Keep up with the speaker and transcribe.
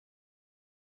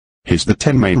Here's the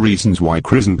 10 main reasons why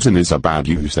Crimson is a bad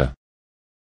user.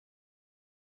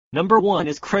 Number 1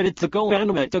 is credit to Go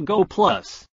Anime to Go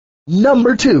Plus.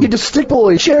 Number 2, the Stick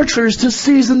Boy characters to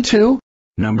Season 2.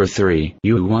 Number 3,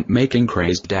 you want making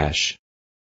crazed dash.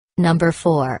 Number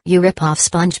 4, you rip off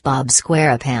SpongeBob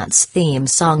SquarePants theme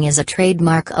song is a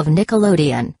trademark of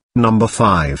Nickelodeon. Number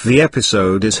 5, the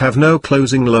episodes have no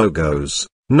closing logos.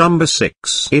 Number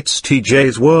 6, it's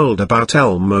TJ's World about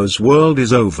Elmo's World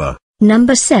is over.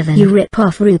 Number 7, you rip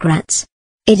off Rugrats.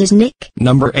 It is Nick.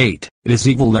 Number 8, it is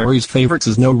Evil Larry's favorites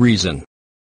is no reason.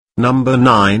 Number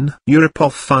 9, you rip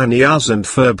off Phineas and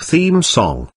Ferb theme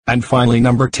song. And finally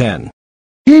number 10.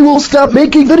 He will stop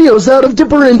making videos out of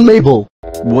Dipper and Mabel.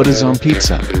 What is on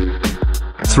pizza?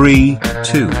 3,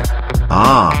 2.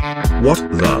 What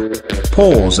the?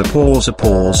 Pause.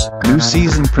 New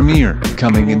season premiere,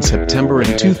 coming in September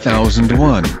in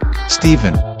 2001.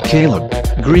 Steven, Caleb,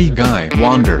 Gree Guy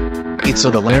Wander. It's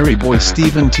a The Larry Boy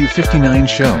Steven 259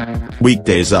 show.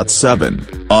 Weekdays at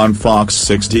 7, on Fox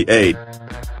 68.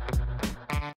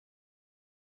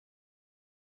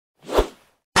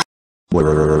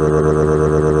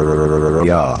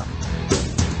 Yeah.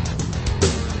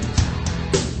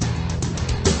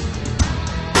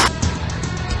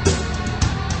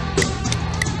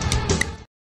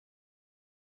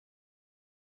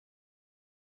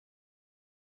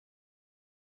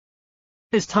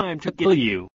 It's time to kill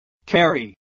you,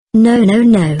 Carrie. No,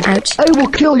 ouch. I will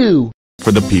kill you.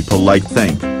 For the people like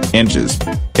Think, Inches.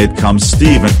 It comes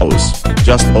Steven O's.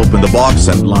 Just open the box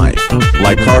and lie.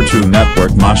 Like Cartoon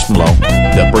Network Marshmallow,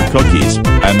 Dipper Cookies,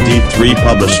 and D3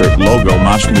 Publisher logo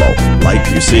Marshmallow, like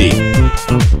you see.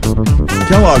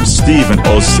 Kellogg's Steven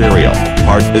O's cereal,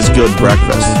 heart is good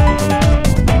breakfast.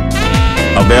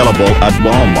 Available at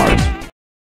Walmart.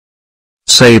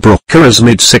 Sabrooker has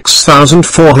mid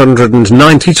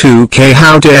 6,492k.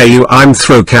 How dare you? I'm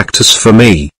throw cactus for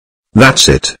me. That's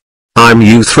it. I'm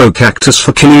you throw cactus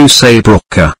for can you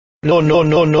Sabrooker? No.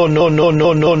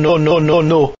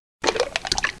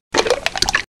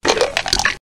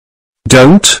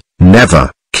 Don't,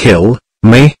 never, kill,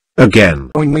 me,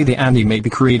 again. Join me the Andy Maybe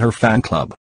Creator Fan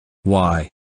Club. Why?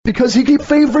 Because he keep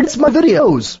favorites my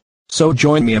videos. So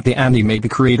join me at the Andy Maybe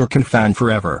Creator can fan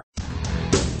forever.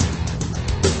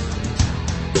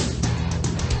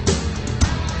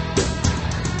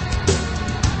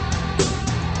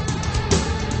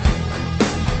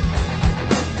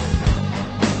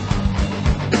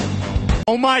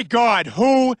 Oh my God,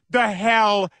 who the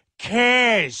hell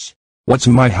cares? What's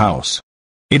in my house?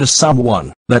 It is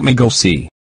someone. Let me go see.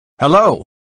 Hello?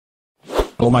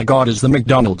 Oh my God, is the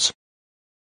McDonald's?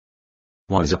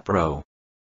 What is it, bro?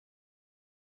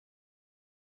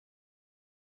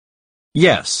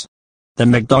 Yes. The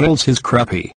McDonald's is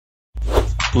crappy.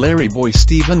 Larry Boy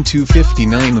Steven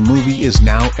 259. The movie is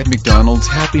now at McDonald's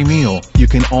Happy Meal. You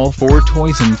can all 4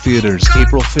 toys in theaters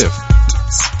April 5th.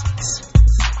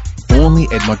 Only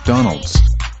at McDonald's.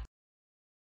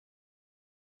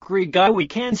 Gree Guy, we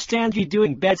can't stand you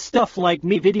doing bad stuff like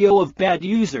me video of bad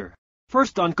user.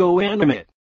 First on Go Animate.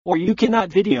 Or you cannot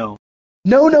video.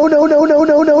 No.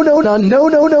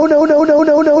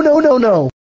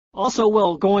 Also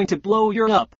well going to blow your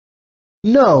up.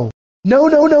 No.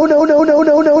 Nude.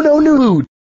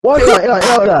 Why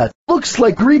that? Looks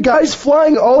like Gree Guy's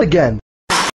flying all again.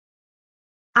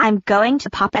 I'm going to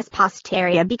Papa's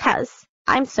Posteria because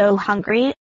I'm so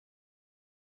hungry.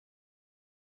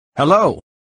 Hello.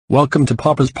 Welcome to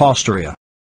Papa's Posteria.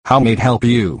 How may it help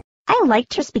you? I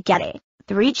like your spaghetti.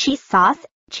 3 cheese sauce,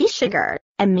 cheese sugar,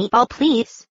 and meatball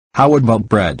please. How about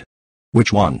bread?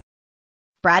 Which one?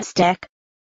 Breadstick.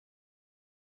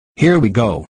 Here we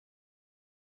go.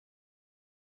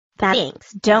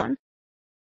 Thanks, don't.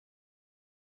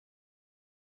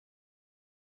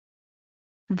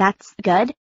 That's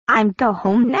good. I'm go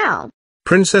home now.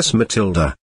 Princess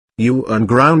Matilda. You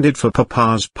ungrounded for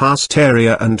Papa's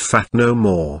Posteria and fat no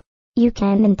more. You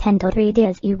can Nintendo 3D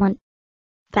as you want.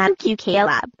 Thank you,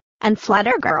 Caleb. And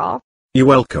Flutter Girl. You're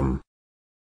welcome.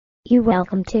 You're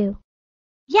welcome too.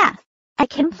 Yes, I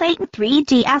can play in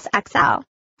 3DS XL.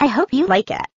 I hope you like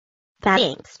it.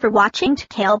 Thanks for watching to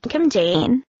Caleb Kim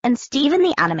Jane and Steven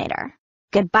the Animator.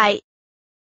 Goodbye.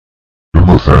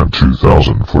 Fan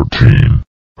 2014.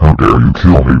 How dare you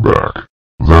kill me back?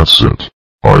 That's it.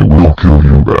 I will kill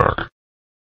you back.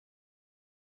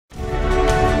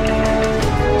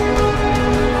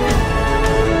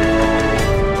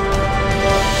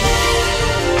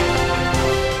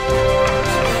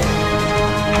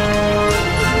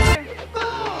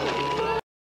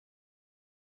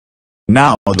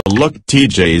 Now the look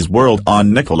TJ's World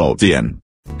on Nickelodeon.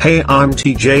 Hey, I'm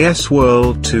TJ's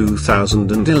World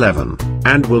 2011.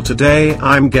 And will today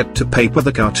I'm get to paper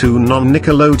the cartoon on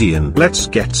Nickelodeon. Let's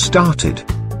get started.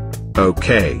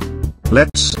 Okay.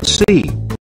 Let's see.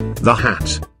 The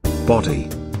hat. Body.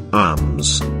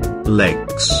 Arms.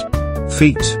 Legs.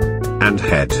 Feet. And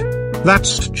head.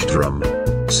 That's drum.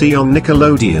 See on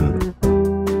Nickelodeon.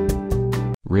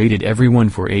 Rated everyone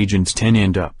for ages 10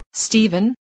 and up.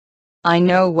 Steven? I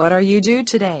know what are you do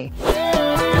today.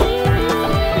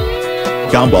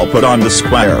 Gumball put on the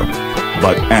square.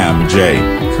 But MJ,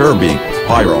 Kirby,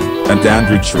 Pyro, and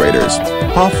Andrew Schrader's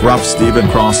Puff Rough Steven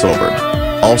crossover.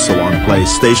 Also on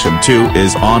PlayStation 2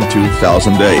 is on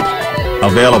 2008.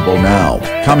 Available now,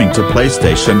 coming to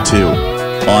PlayStation 2.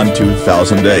 On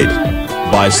 2008.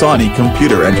 By Sony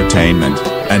Computer Entertainment,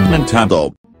 and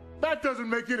Nintendo. That doesn't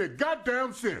make any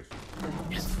goddamn sense.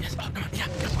 Yes, oh, come on, yeah,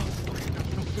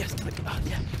 yes, yeah,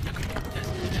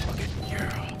 okay, yeah.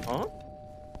 Huh?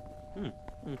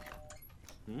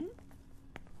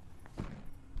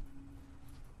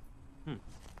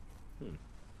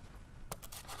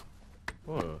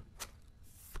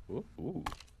 Ooh,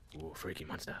 freaky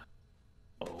monster.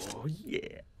 Oh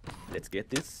yeah, let's get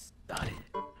this started.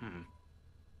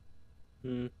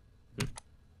 No.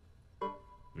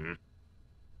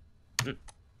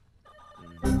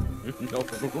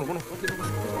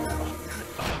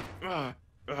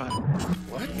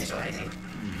 What?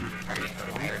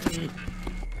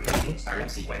 Startup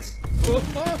sequence.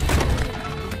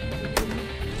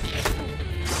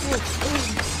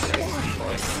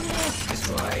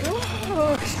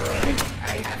 Destroy.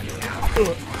 I have you now.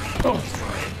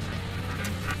 Destroy.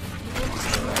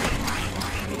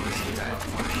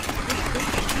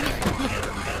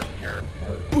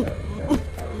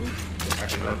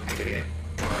 Destruction mode activated.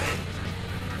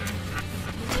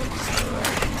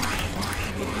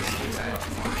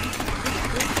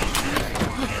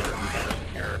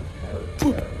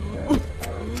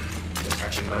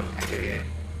 Destruction mode activated.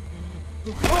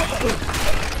 Destroy.